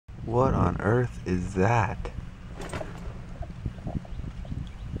What on earth is that?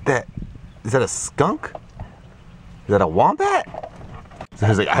 Is that a skunk? Is that a wombat? So I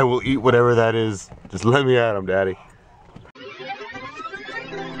was like, I will eat whatever that is. Just let me at him, Daddy.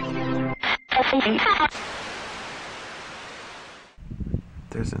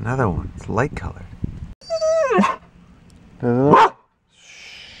 There's another one. It's light colored.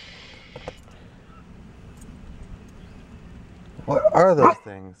 What are those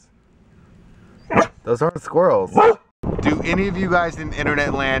things? Those aren't squirrels. Do any of you guys in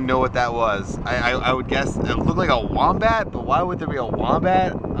internet land know what that was? I would guess it looked like a wombat, but why would there be a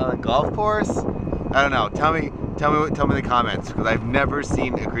wombat on a golf course? I don't know. Tell me in the comments, because I've never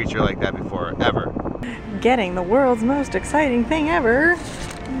seen a creature like that before, ever. Getting the world's most exciting thing ever,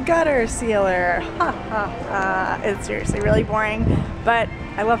 gutter sealer. Ha ha ha. It's seriously really boring, but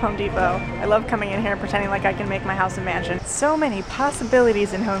I love Home Depot. I love coming in here and pretending like I can make my house a mansion. So many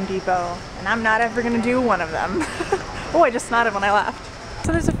possibilities in Home Depot, and I'm not ever gonna do one of them. Oh, I just snotted when I left.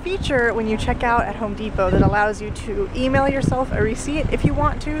 So there's a feature when you check out at Home Depot that allows you to email yourself a receipt if you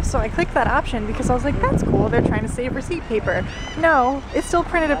want to. So I clicked that option because I was like, that's cool, they're trying to save receipt paper. No, it still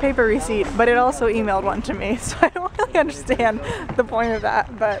printed a paper receipt, but it also emailed one to me. So I don't really understand the point of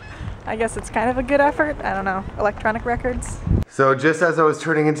that, but I guess it's kind of a good effort. I don't know, electronic records. So just as I was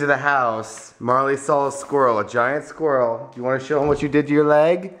turning into the house, Marley saw a squirrel, a giant squirrel. You want to show him what you did to your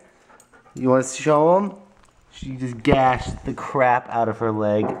leg? You want to show him? She just gashed the crap out of her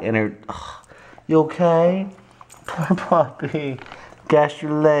leg and her, you okay? Poor puppy. Gashed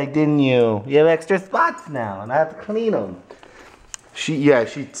your leg, didn't you? You have extra spots now and I have to clean them. She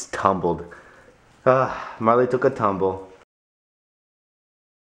tumbled. Marley took a tumble.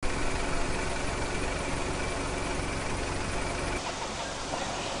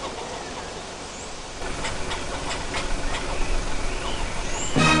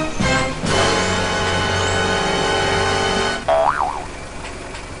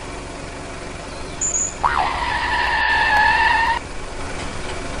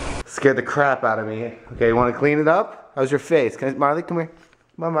 Scared the crap out of me. Okay, you want to clean it up? How's your face? Marley, come here.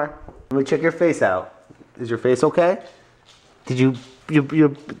 Come on, Mar. Let me check your face out. Is your face okay? Did you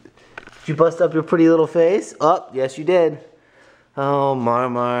bust up your pretty little face? Oh, yes you did. Oh,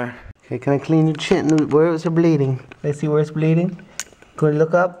 Mar. Okay, can I clean your chin? Where is it bleeding? Let's see where it's bleeding. Can we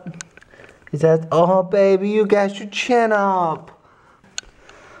look up? Is that, oh baby, you got your chin up.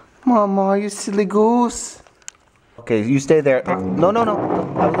 Mama, you silly goose. Okay, you stay there. No.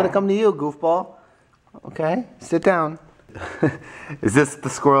 I was gonna come to you, goofball. Okay, sit down. Is this the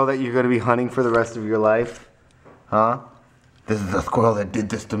squirrel that you're gonna be hunting for the rest of your life? Huh? This is the squirrel that did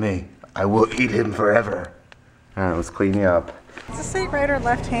this to me. I will eat him forever. Alright, let's clean you up. Is this say right or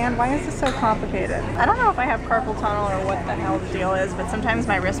left hand? Why is this so complicated? I don't know if I have carpal tunnel or what the hell the deal is, but sometimes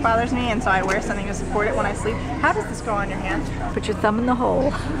my wrist bothers me and so I wear something to support it when I sleep. How does this go on your hand? Put your thumb in the hole.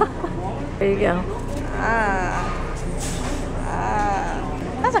 There you go.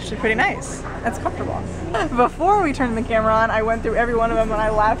 That's actually pretty nice. That's comfortable. Before we turned the camera on, I went through every one of them and I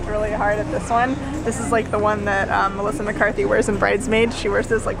laughed really hard at this one. This is like the one that Melissa McCarthy wears in Bridesmaids. She wears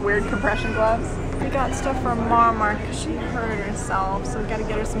this like weird compression gloves. We got stuff from Mama because she hurt herself, so we gotta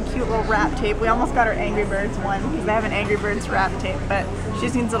get her some cute little wrap tape. We almost got her Angry Birds one because they have an Angry Birds wrap tape, but she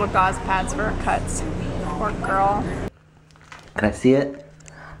just needs little gauze pads for her cuts. Poor girl. Can I see it?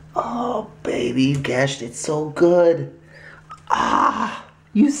 Oh, baby, you gashed it so good. Ah,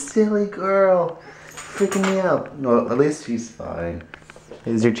 you silly girl. Freaking me out. No, at least she's fine.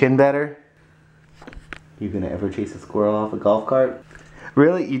 Is your chin better? You gonna ever chase a squirrel off a golf cart?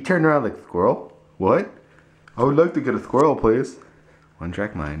 Really? You turned around like, squirrel? What? I would like to get a squirrel, please. One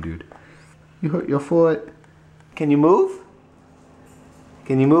track mind, dude. You hurt your foot. Can you move?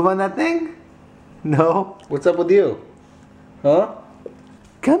 Can you move on that thing? No? What's up with you? Huh?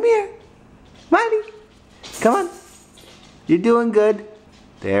 Come here. Miley. Come on. You're doing good.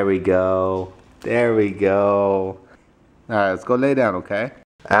 There we go. There we go. Alright, let's go lay down, okay?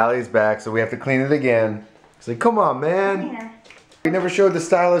 Allie's back, so we have to clean it again. It's like, come on, man. Come here. We never showed the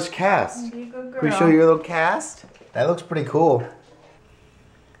stylish cast. Be a good girl. Can we show your little cast? That looks pretty cool.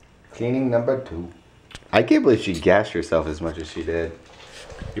 Cleaning number 2. I can't believe she gashed herself as much as she did.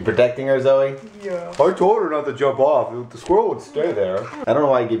 You protecting her, Zoe? Yeah. I told her not to jump off. The squirrel would stay there. I don't know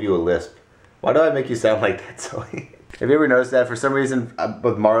why I give you a lisp. Why do I make you sound like that, Zoe? Have you ever noticed that? For some reason,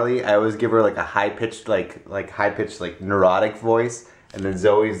 with Marley, I always give her like a high-pitched, like neurotic voice. And then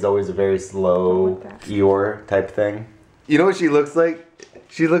Zoe's always a very slow Eeyore type thing. You know what she looks like?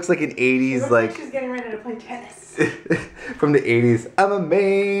 She looks like an 80s like she's getting ready to play tennis. From the 80s. I'm a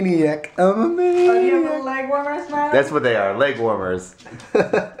maniac. I'm a maniac. Oh, do you have little leg warmers, Smiley? That's what they are, leg warmers.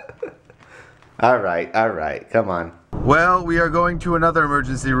 All right, come on. Well, we are going to another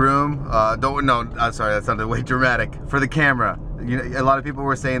emergency room. Sorry, that sounded way dramatic. For the camera. You know, a lot of people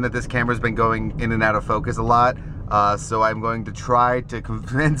were saying that this camera's been going in and out of focus a lot. So I'm going to try to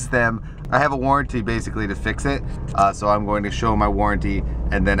convince them. I have a warranty basically to fix it. So I'm going to show my warranty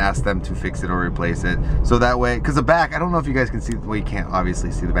and then ask them to fix it or replace it. So that way, because the back, I don't know if you guys can see, well, you can't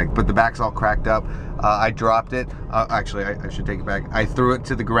obviously see the back, but the back's all cracked up. I dropped it. Actually, I should take it back. I threw it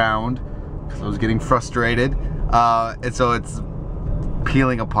to the ground because I was getting frustrated. And so it's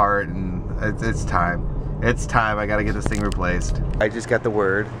peeling apart and it's time. It's time, I gotta get this thing replaced. I just got the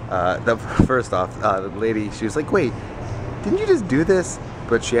word, first off, the lady, she was like, wait, didn't you just do this?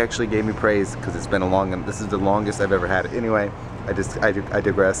 But she actually gave me praise because it's been this is the longest I've ever had it. Anyway, I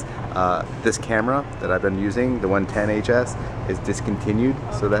digress. This camera that I've been using, the 110HS, is discontinued.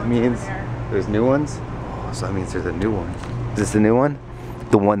 So that means there's new ones. Oh, so that means there's a new one. Is this the new one?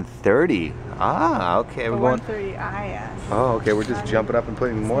 The 130. Ah, okay. The we're going 130IS. Oh, okay, we're just jumping up and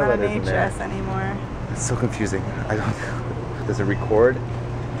putting more letters in there. It's not an HS anymore. It's so confusing. I don't. Does it record?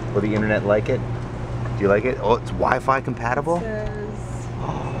 Will the internet like it? Do you like it? Oh, it's Wi-Fi compatible? It says...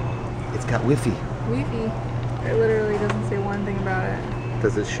 Oh, it's got Wi-Fi. Wi-Fi. It literally doesn't say one thing about it.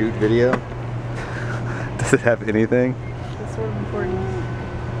 Does it shoot video? Does it have anything? That's sort of important.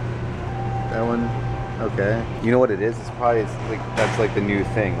 That one? Okay. You know what it is? It's probably like that's like the new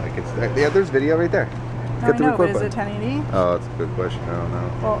thing. Like it's yeah. There's video right there. No, I know, but is it 1080? Oh, that's a good question. I don't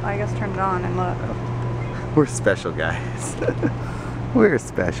know. Well, I guess turn it on and look. We're special guys. We're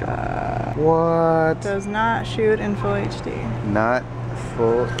special. What? Does not shoot in full HD. Not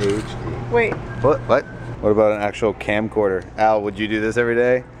full HD. Wait. What? What about an actual camcorder? Al, would you do this every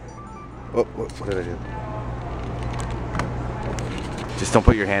day? What did I do? Just don't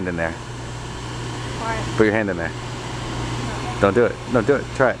put your hand in there. Why? Put your hand in there. No. Don't do it. No, do it.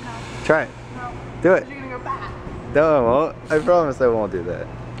 Try it. No. Try it. No. Do it. You're gonna go back. No, I won't. I promise I won't do that.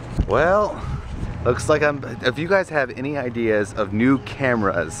 Well, looks like if you guys have any ideas of new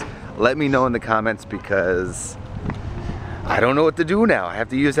cameras, let me know in the comments because I don't know what to do now. I have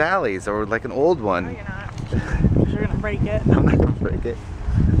to use Allie's or like an old one. No, you're not. You're gonna break it. I'm not gonna break it.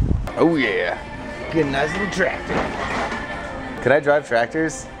 Oh yeah. Get a nice little tractor. Can I drive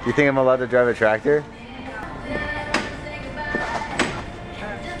tractors? Do you think I'm allowed to drive a tractor?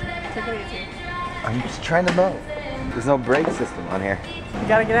 Take it easy. I'm just trying to know. There's no brake system on here. We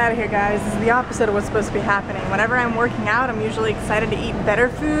gotta get out of here, guys. This is the opposite of what's supposed to be happening. Whenever I'm working out, I'm usually excited to eat better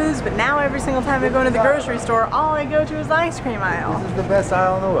foods, but now every single time I go to the grocery store, all I go to is the ice cream aisle. This is the best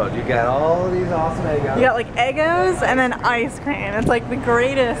aisle in the world. You got all of these awesome Eggos. You got like Eggos and then ice cream. It's like the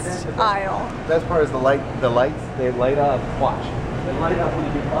greatest aisle. The best part is the lights, they light up. Watch. They light up when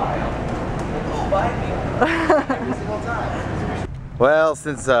you get by them. Oh, by me. Every single time. Well,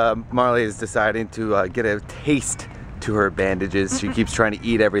 since Marley is deciding to get a taste to her bandages, she keeps trying to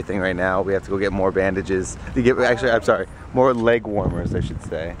eat everything right now. We have to go get more bandages. Actually, I'm sorry, more leg warmers, I should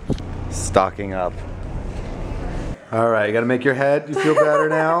say. Stocking up. All right, you gotta make your head. You feel better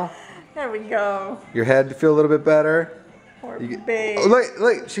now? There we go. Your head feel a little bit better? Poor babe. Oh,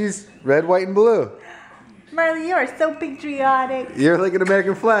 look, she's red, white, and blue. Marley, you are so patriotic. You're like an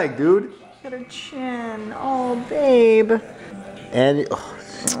American flag, dude. Got her chin. Oh, babe. And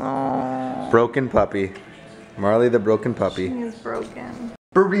broken puppy. Marley the broken puppy. She is broken.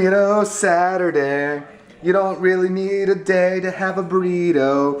 Burrito Saturday. You don't really need a day to have a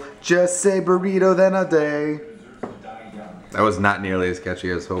burrito. Just say burrito then a day. That was not nearly as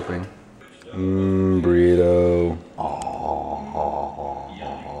catchy as hoping. Burrito.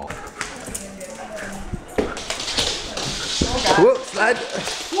 Whoa, slide.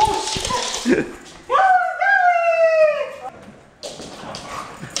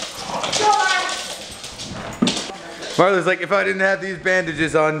 Marla's like, if I didn't have these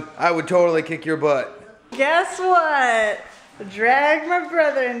bandages on, I would totally kick your butt. Guess what? Dragged my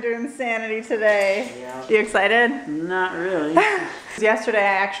brother into insanity today. Yeah. You excited? Not really. Yesterday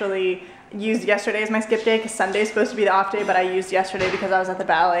I actually used yesterday as my skip day because Sunday's supposed to be the off day, but I used yesterday because I was at the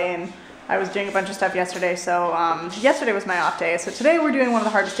ballet and I was doing a bunch of stuff yesterday, so yesterday was my off day. So today we're doing one of the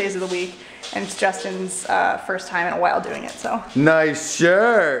hardest days of the week, and it's Justin's first time in a while doing it, so. Nice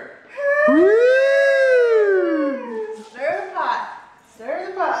shirt! Woo! Stir the pot. Stir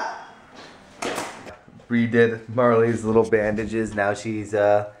the pot. Redid Marley's little bandages. Now she's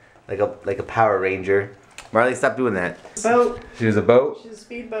like a Power Ranger. Marley, stop doing that. Boat. She was a boat? She's a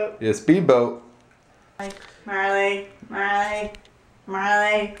speedboat. She's a speedboat. Marley, Marley,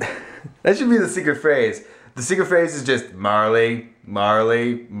 Marley. That should be the secret phrase. The secret phrase is just Marley,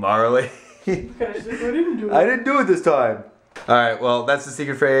 Marley, Marley. I didn't do it this time. All right, well, that's the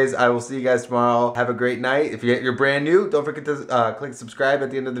secret phrase. I will see you guys tomorrow. Have a great night. If you're brand new, don't forget to click subscribe at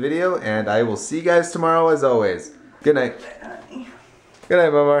the end of the video, and I will see you guys tomorrow as always. Good night. Good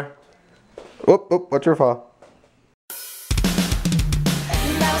night, Mama. Whoop, whoop, watch your fall.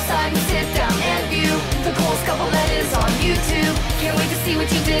 Now it's time to sit down and view the coolest couple that is on YouTube. Can't wait to see what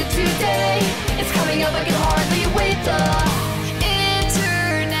you did today. It's coming up, I can hardly wait. The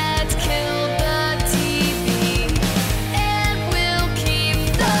internet killed the TV, and we'll keep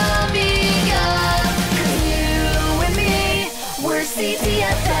thumbing up. 'Cause you and me, we're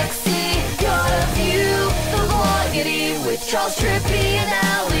CTFxC. Gotta view the vlogity with Charles, Trippy, and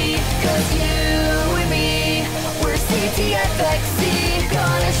Allie. 'Cause you and me, we're CTFxC.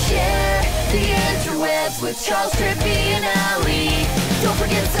 Gonna share the interwebs with Charles, Trippy, and Allie. Don't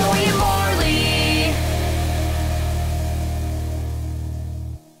forget Zoe and Marley.